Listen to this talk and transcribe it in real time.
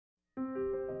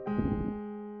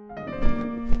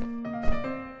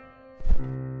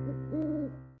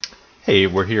Hey,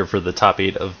 we're here for the top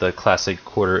 8 of the Classic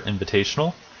Quarter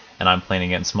Invitational, and I'm playing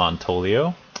against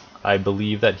Mtgo. I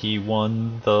believe that he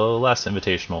won the last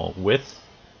Invitational with...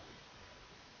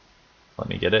 let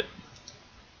me get it.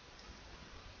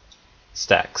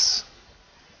 Stacks.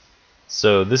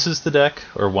 So this is the deck,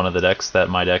 or one of the decks, that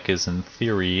my deck is in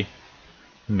theory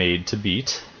made to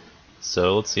beat.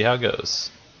 So let's see how it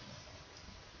goes.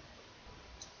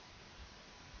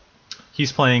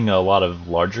 He's playing a lot of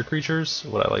larger creatures.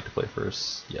 Would I like to play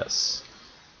first? Yes.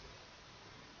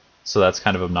 So that's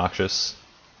kind of obnoxious.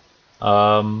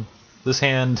 This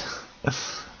hand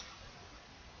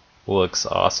looks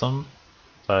awesome.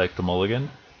 I like the mulligan.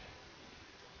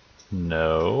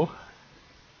 No.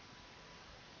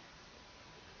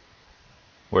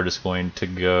 We're just going to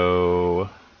go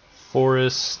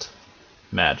Forest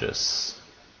Magus.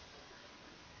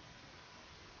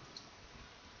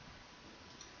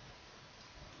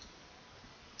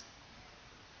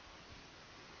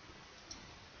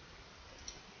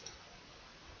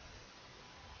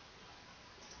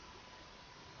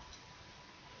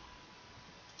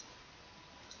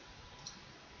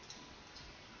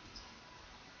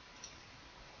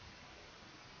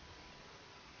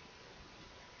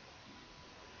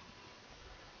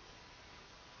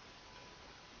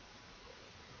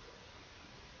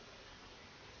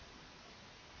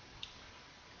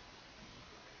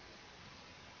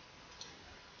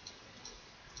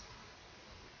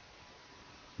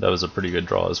 That was a pretty good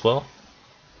draw as well.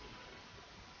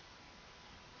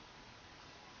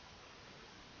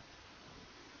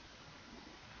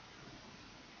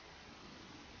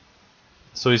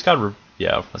 So he's got,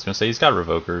 yeah, I was gonna say he's got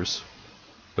Revokers,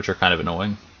 which are kind of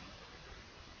annoying.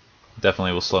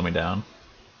 Definitely will slow me down,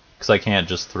 because I can't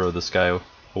just throw this guy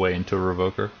away into a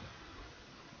Revoker.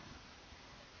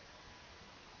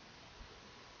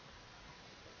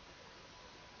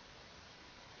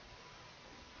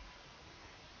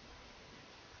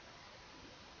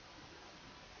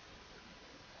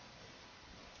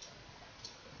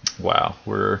 Wow,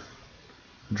 we're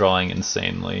drawing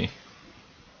insanely.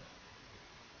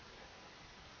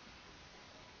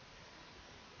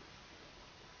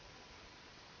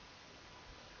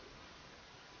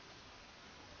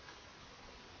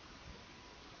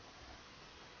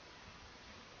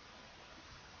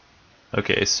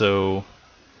 Okay, so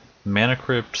Mana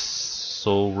Crypt,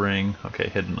 Soul Ring, okay,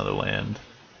 hit another land.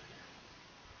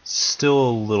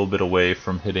 Still a little bit away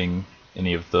from hitting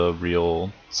any of the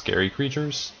real scary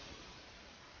creatures.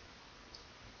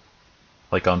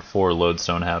 Like on 4,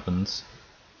 Lodestone happens.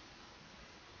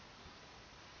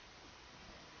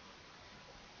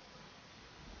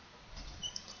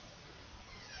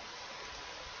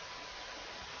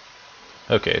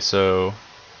 Okay, so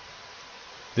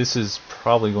this is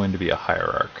probably going to be a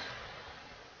Hierarch.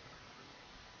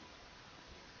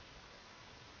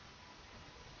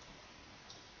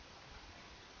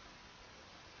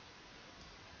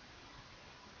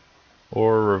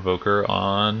 Or Revoker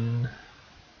on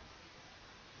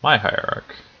my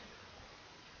Hierarch.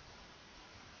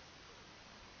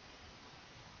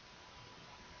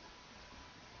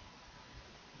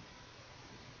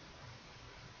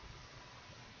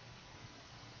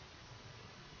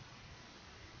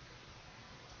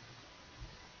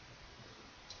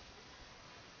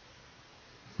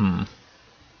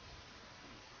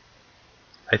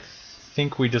 I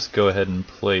think we just go ahead and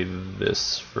play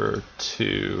this for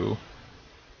 2.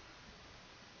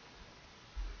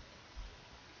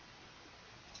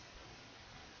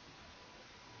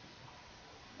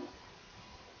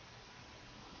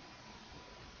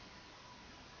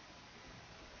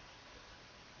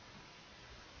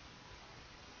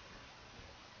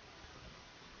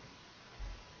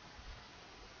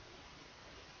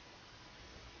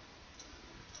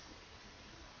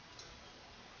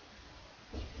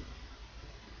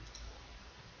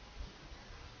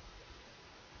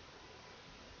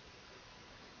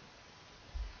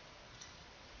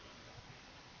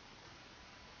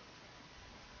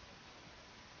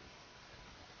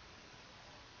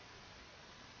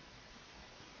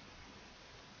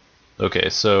 Okay,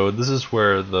 so this is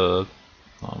where the...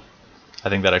 well, I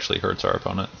think that actually hurts our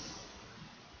opponent.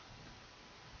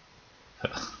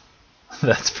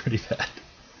 That's pretty bad.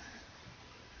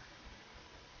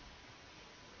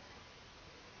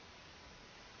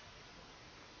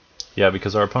 Yeah,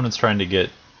 because our opponent's trying to get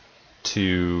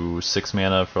to 6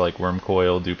 mana for like Worm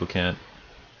Coil, Duplicate.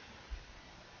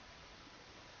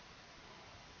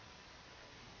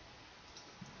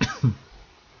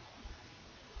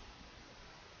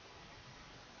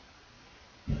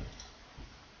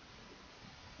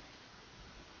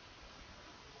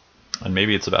 And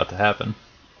maybe it's about to happen.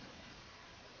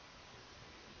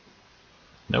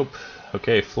 Nope.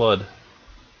 Okay, flood.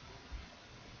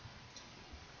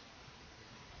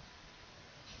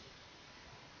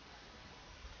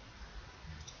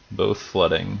 Both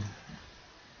flooding.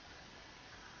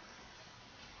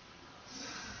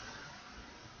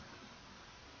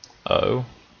 Uh-oh.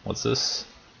 What's this?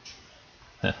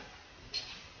 Heh.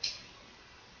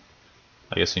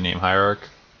 I guess you name Hierarch.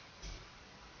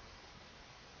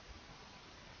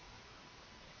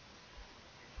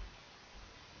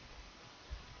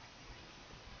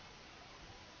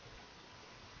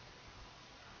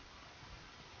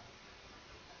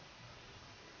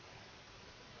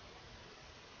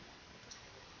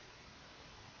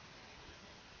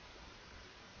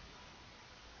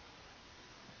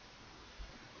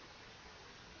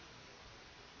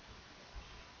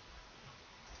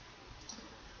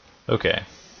 Okay.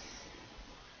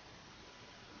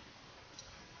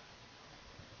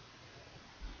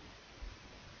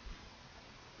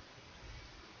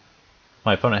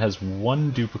 My opponent has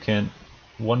one duplicate,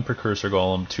 one precursor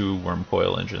golem, two worm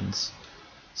coil engines.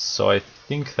 So I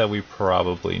think that we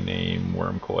probably name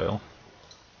worm coil.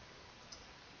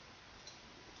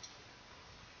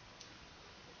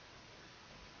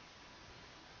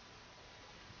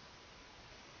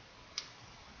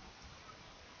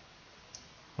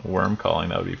 Worm calling,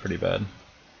 that would be pretty bad.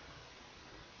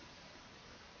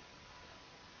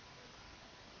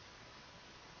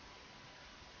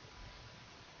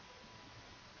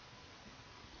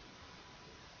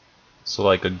 So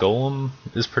like a golem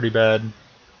is pretty bad,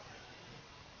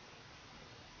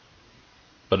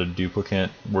 but a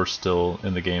duplicate we're still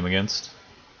in the game against.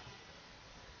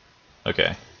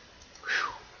 Okay.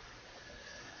 Whew.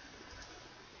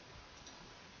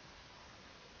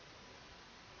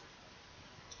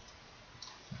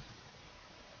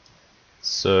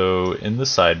 So in the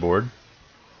sideboard,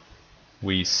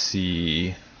 we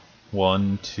see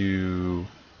 1, 2,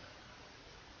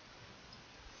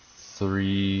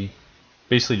 3,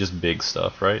 basically just big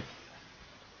stuff, right?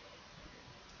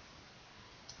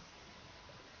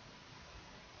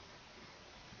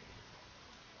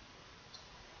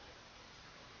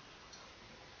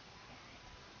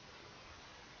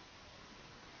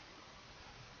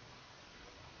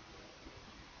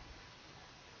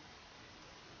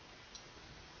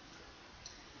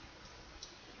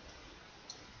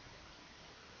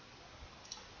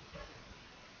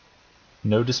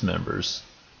 No dismembers.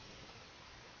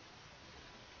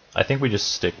 I think we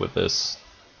just stick with this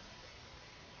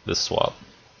swap.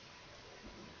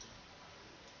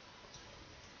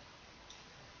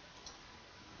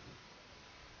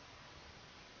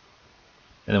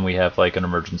 And then we have like an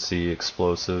emergency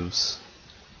explosives.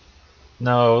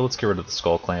 No, let's get rid of the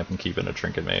skull clamp and keep it a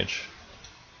trinket mage.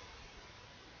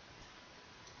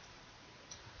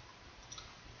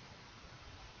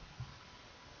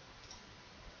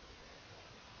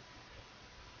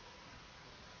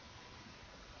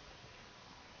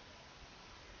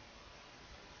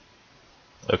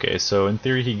 Okay, so in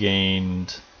theory he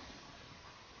gained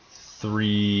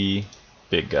 3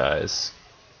 big guys.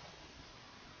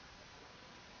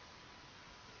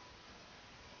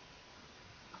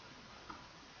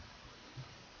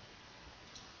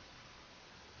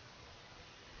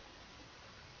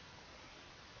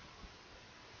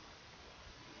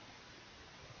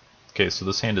 Okay, so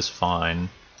this hand is fine.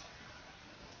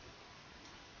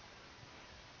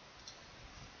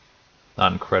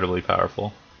 Not incredibly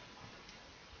powerful.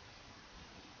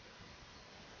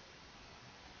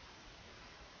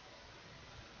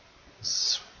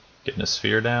 Getting a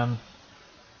sphere down?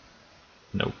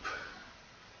 Nope.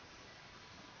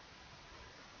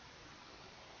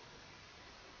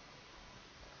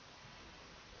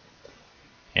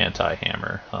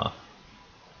 Anti-hammer, huh?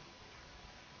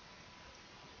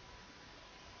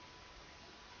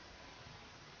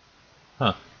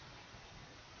 Huh.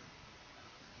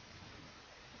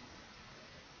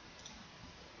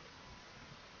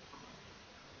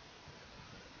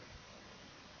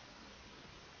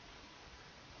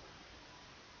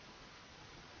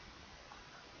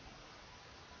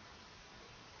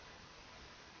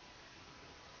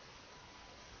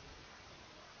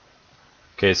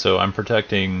 Okay, so I'm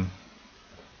protecting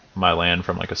my land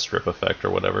from like a strip effect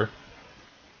or whatever.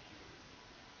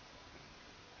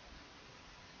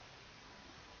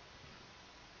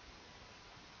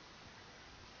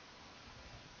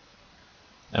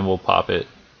 And we'll pop it,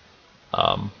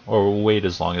 or we'll wait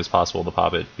as long as possible to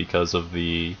pop it because of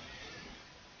the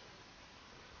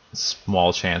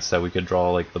small chance that we could draw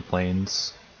like the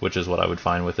planes, which is what I would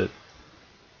find with it.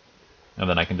 And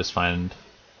then I can just find...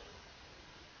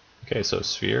 Okay, so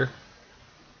sphere.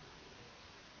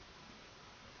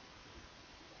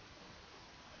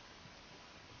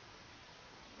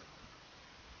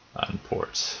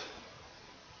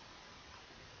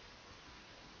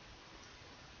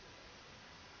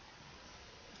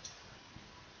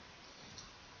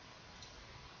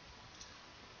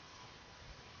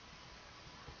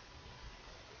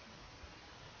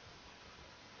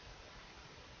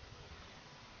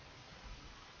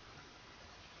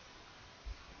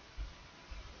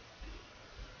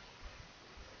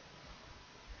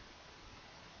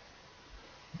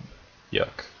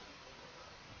 Yuck.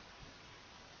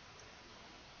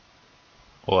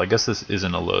 Well, I guess this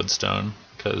isn't a lodestone,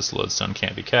 because lodestone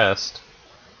can't be cast.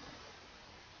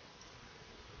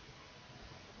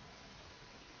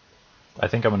 I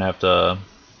think I'm going to have to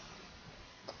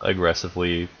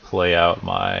aggressively play out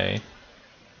my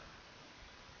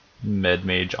med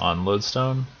mage on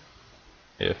lodestone.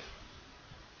 If...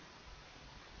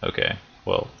 Okay,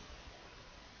 well...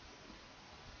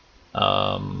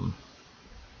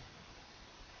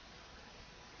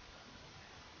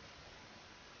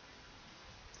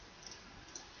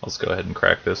 Let's go ahead and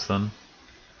crack this then.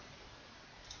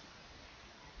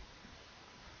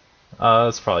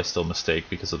 That's probably still a mistake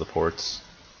because of the ports.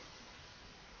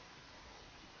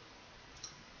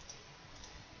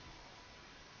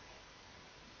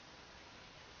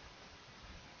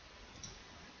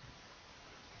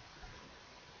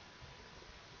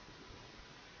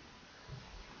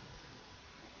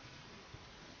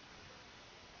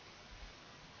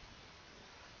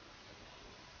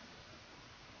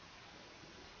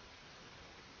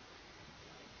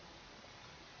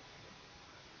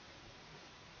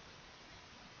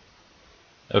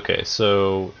 Okay,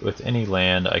 so with any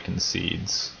land I can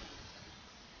seeds.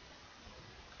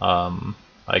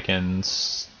 I can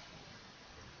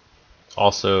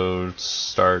also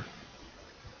start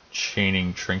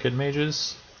chaining trinket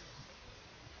mages.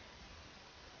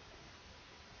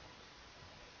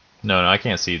 No, I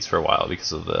can't seeds for a while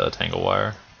because of the tangle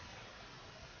wire.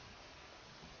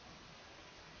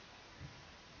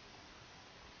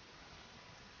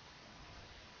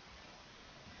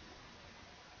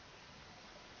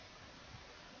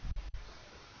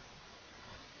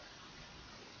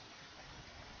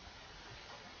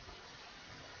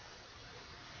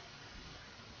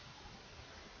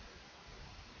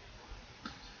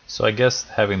 So I guess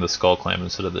having the skull clamp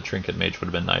instead of the trinket mage would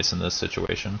have been nice in this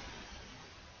situation.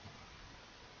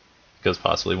 Because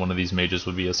possibly one of these mages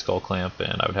would be a skull clamp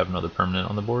and I would have another permanent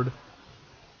on the board.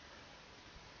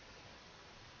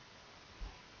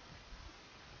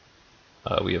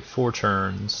 We have 4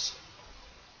 turns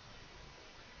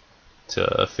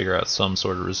to figure out some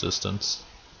sort of resistance.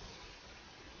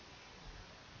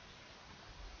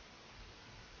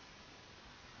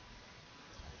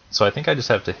 So I think I just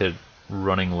have to hit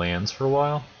running lands for a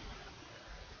while.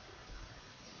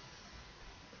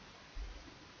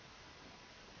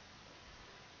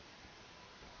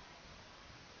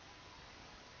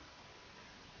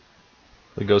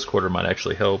 The Ghost Quarter might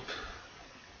actually help.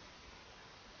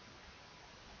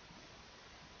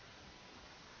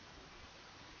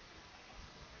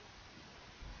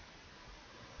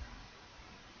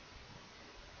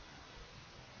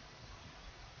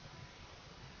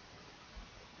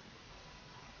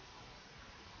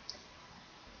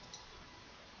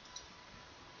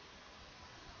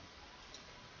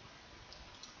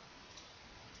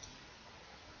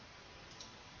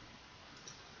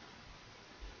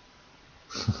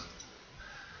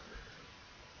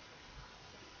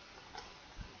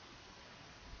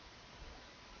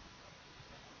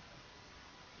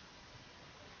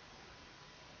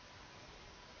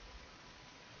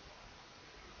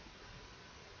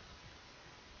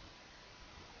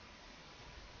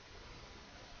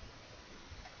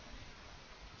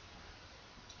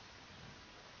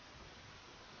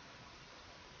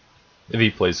 If he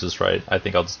plays this right, I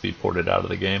think I'll just be ported out of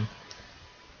the game.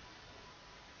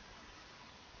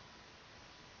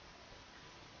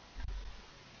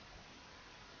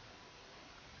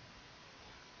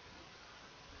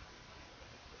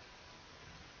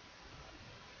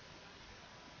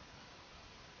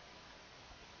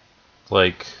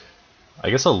 Like, I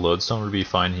guess a lodestone would be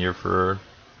fine here for...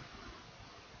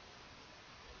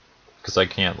 because I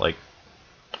can't, like,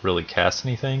 really cast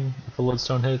anything if a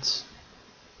lodestone hits.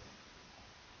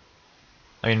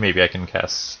 I mean, maybe I can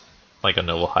cast, like, a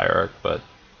Noble Hierarch, but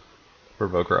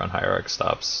Revoker on Hierarch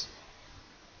stops.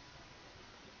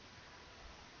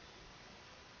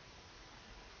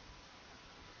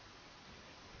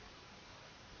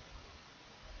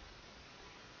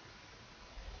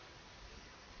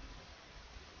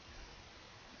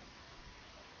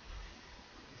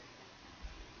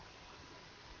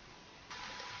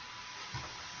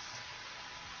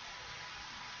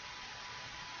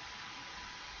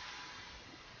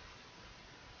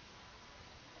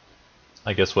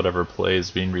 I guess whatever play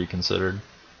is being reconsidered.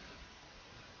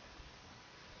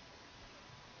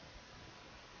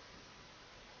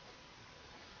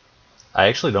 I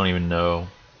actually don't even know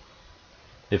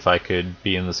if I could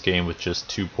be in this game with just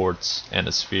 2 ports and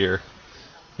a sphere.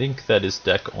 I think that his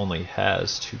deck only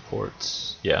has 2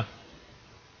 ports. Yeah.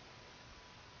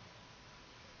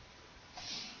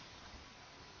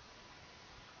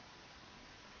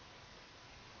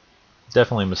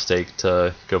 Definitely a mistake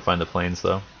to go find the planes,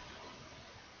 though.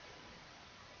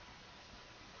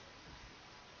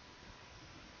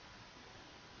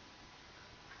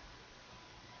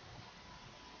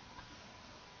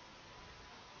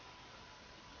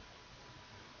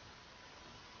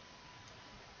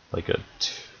 Like a...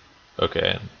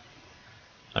 Okay.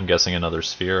 I'm guessing another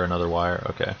sphere, another wire.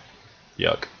 Okay.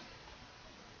 Yuck.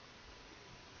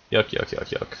 Yuck, yuck,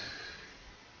 yuck, yuck.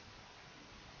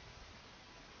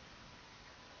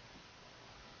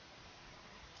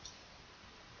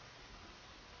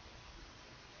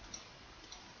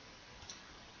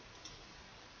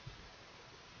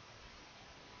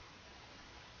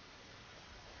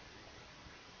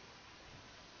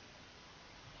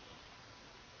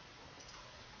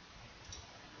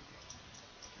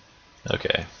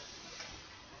 Okay.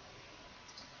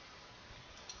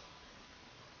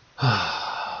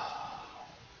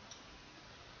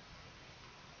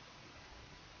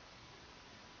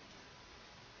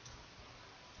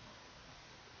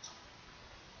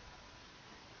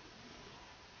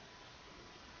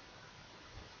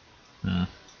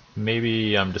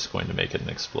 Maybe I'm just going to make it an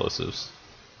explosives.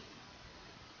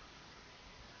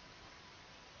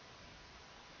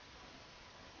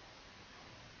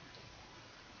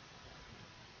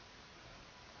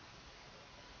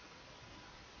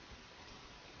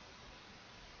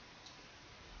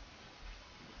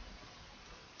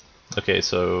 Okay,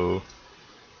 so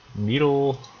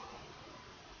needle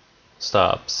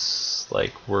stops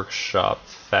like workshop,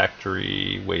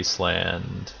 factory,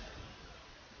 wasteland.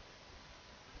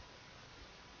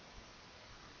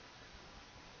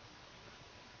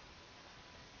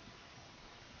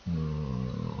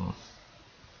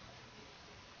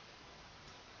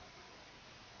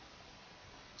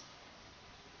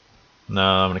 No,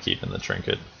 I'm gonna keep in the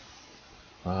trinket.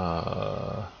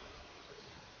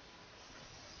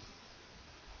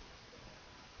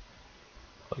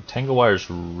 Like tangle wire's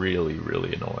really,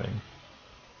 really annoying.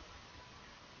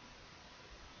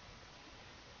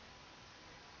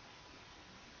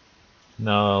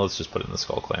 No, let's just put it in the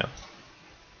skull clamp.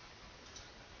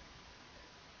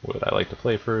 Would I like to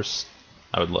play first?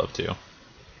 I would love to.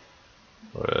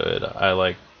 Would I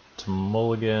like to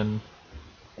mulligan?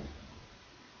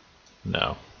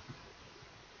 No.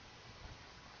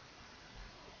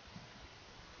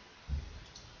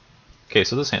 Okay,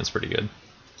 so this hand's pretty good.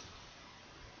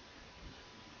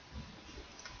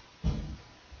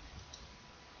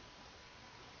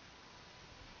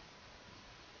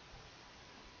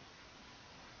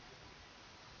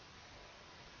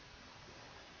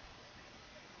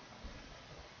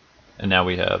 And now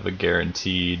we have a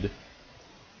guaranteed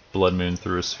Blood Moon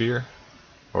through a sphere,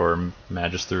 or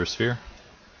Magus through a sphere.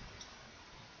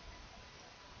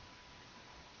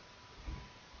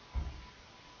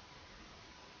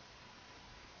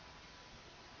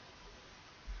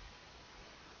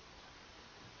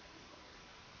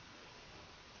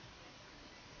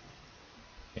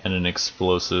 And an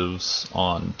explosives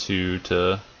on 2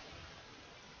 to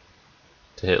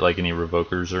hit like any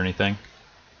revokers or anything.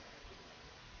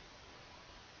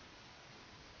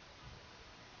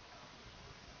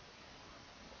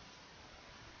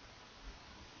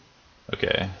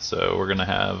 Okay, so we're gonna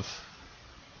have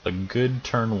a good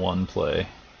turn 1 play.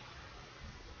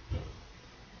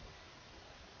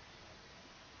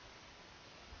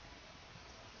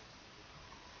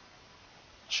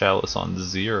 Chalice on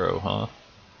 0, huh?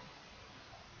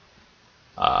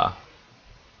 Ah,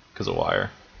 because of wire.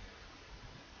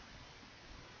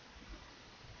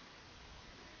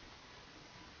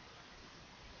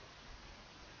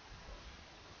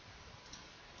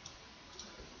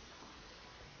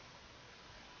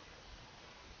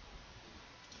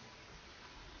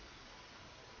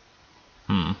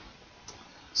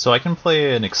 So I can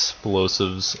play an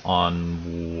explosives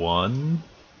on 1.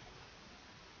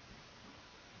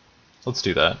 Let's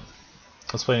do that.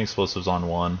 Let's play an explosives on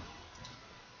 1.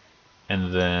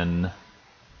 And then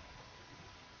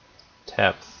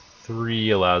tap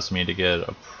 3 allows me to get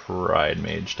a Pride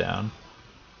Mage down.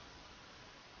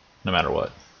 No matter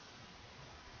what.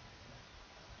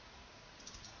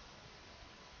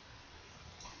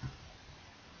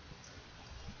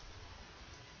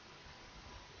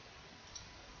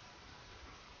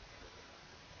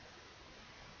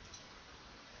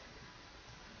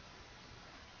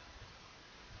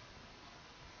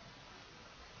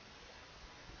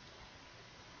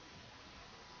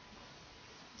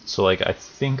 So like I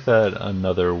think that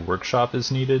another workshop is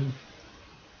needed.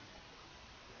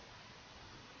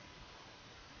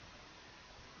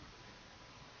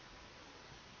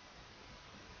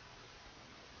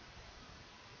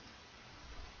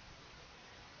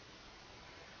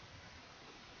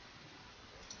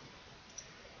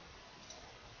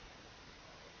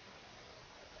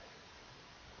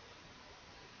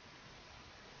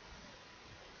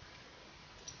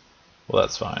 Well,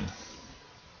 that's fine.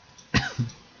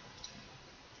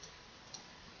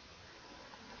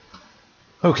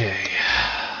 Okay.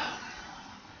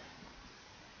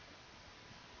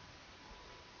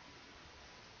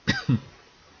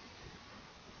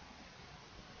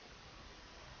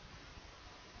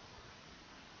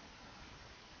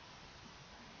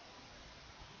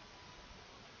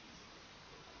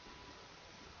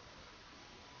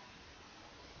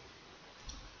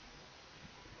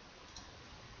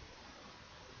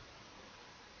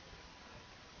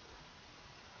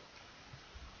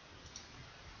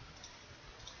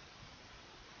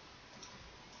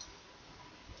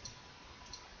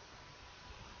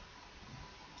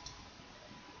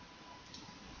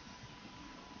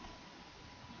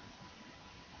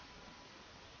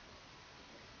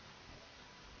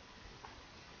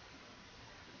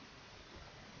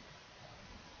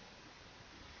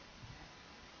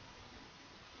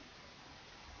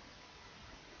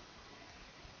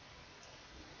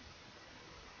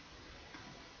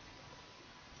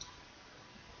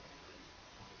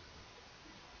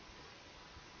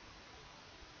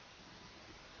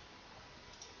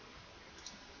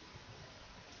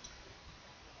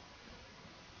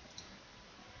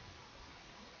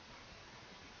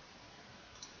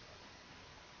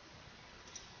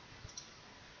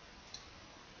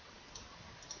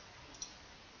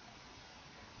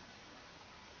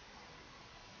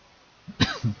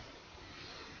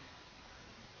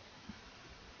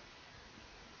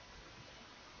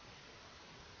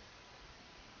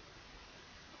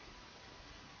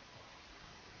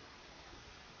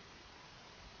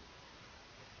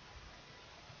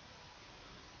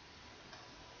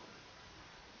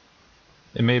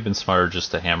 It may have been smarter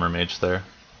just to hammer mage there.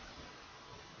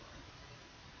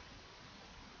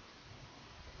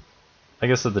 I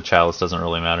guess that the chalice doesn't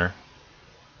really matter.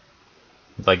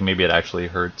 Like, maybe it actually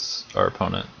hurts our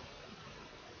opponent.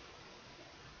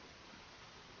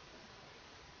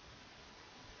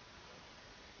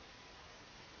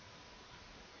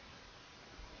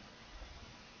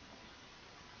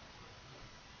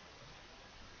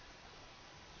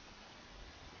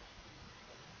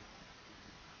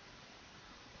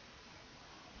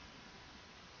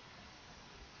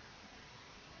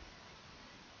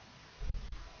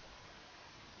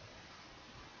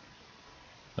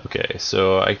 Okay,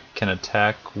 so I can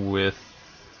attack with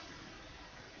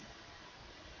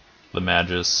the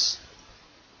Magus.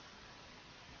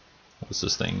 What's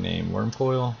this thing named?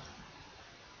 Wormcoil?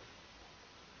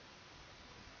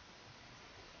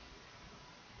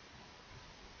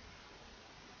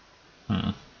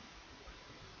 I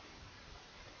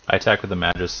attack with the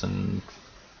Magus and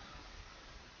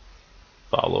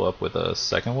follow up with a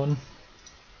second one.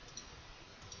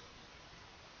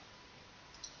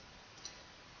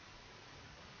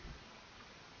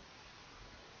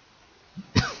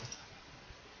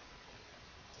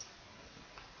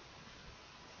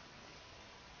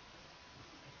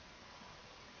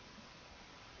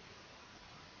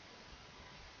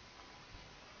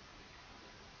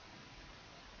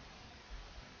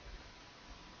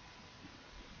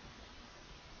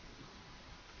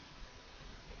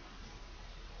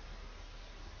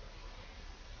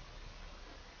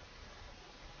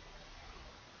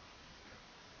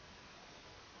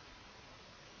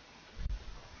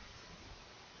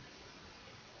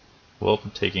 Well,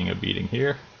 I'm taking a beating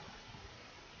here.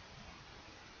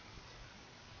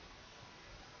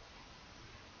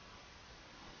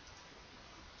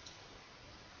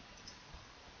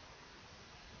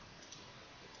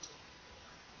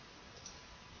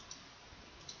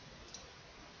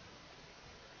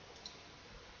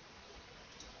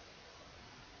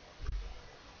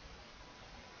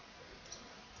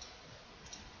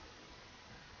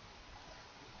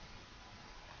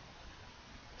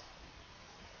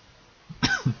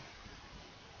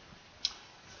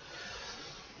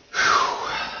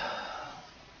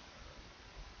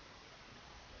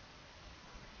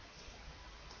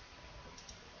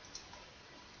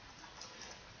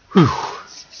 Whew.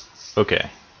 Okay.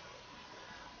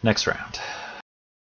 Next round.